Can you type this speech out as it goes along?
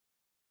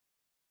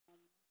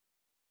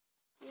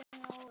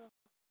channel.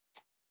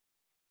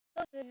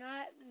 So do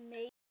not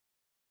make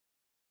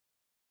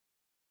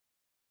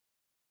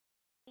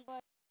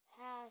what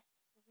past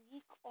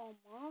week or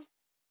month.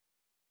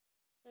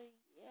 So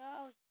yeah,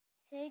 I was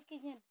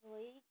taking a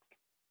break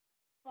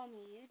from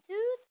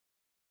YouTube.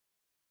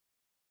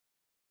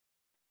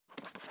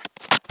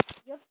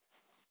 Yep.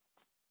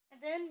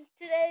 And then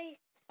today,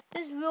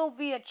 this will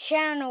be a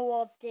channel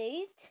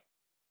update.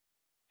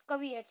 It's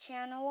gonna be a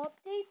channel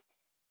update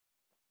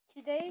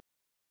today.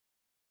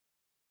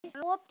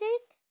 Channel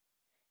update.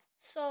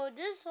 So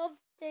this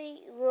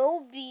update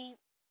will be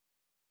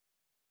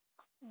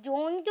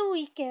during the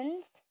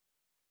weekends.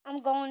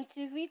 I'm going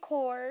to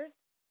record,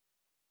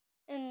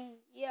 and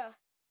yeah,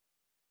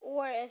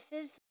 or if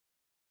it's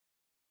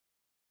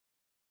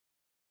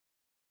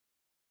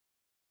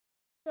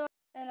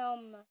and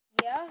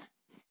yeah,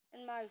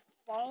 and my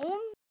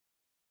phone.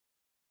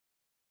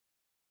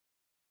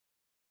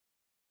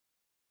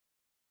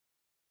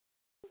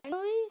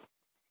 Finally,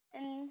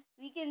 and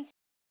we can see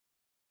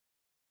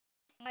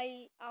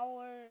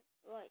our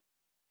like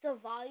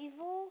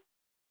survival.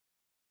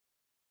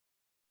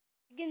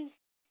 We can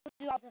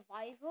do our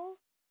survival.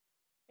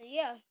 So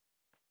yeah,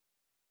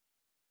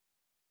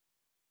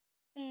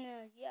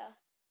 and yeah,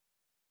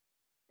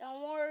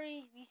 don't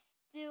worry, we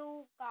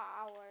still got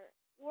our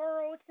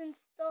worlds and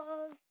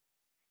stuff.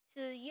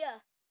 So yeah,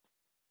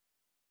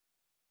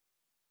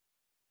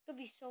 it's gonna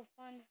be so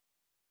fun.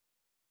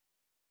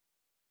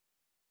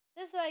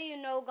 Just so you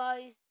know,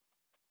 guys,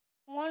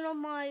 one of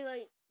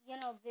my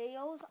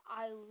videos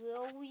I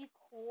will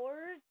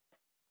record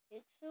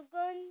Pixel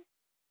Gun.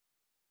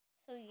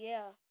 So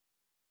yeah.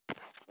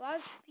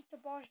 Last pizza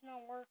bar's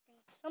not working.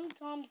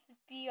 Sometimes it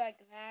be like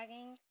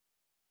lagging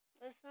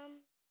for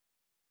some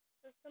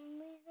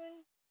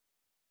reason.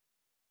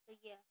 But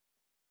yeah.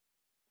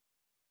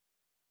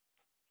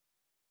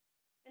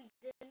 And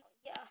then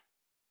yeah.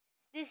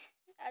 This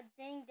I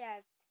think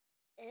that's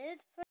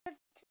it for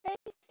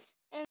today.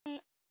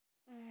 And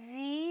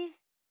leave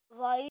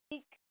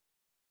like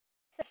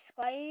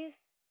subscribe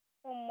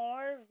for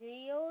more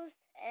videos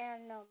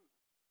and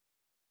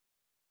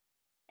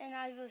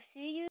I will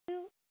see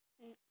you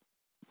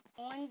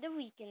on the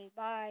weekend.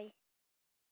 Bye.